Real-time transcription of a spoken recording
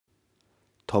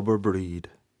Tobar Bríd,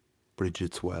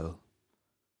 Bridget's well.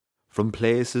 From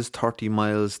places 30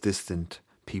 miles distant,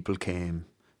 people came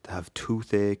to have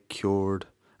toothache cured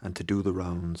and to do the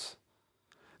rounds.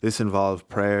 This involved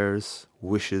prayers,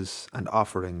 wishes, and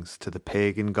offerings to the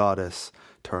pagan goddess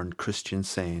turned Christian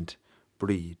saint,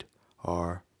 Bríd,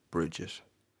 or Bridget.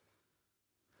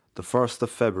 The 1st of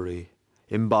February,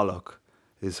 in Balloch,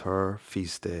 is her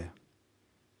feast day.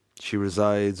 She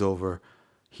resides over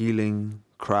healing,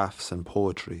 crafts, and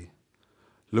poetry.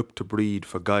 Look to Bríd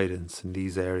for guidance in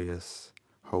these areas.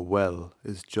 Her well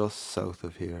is just south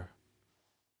of here.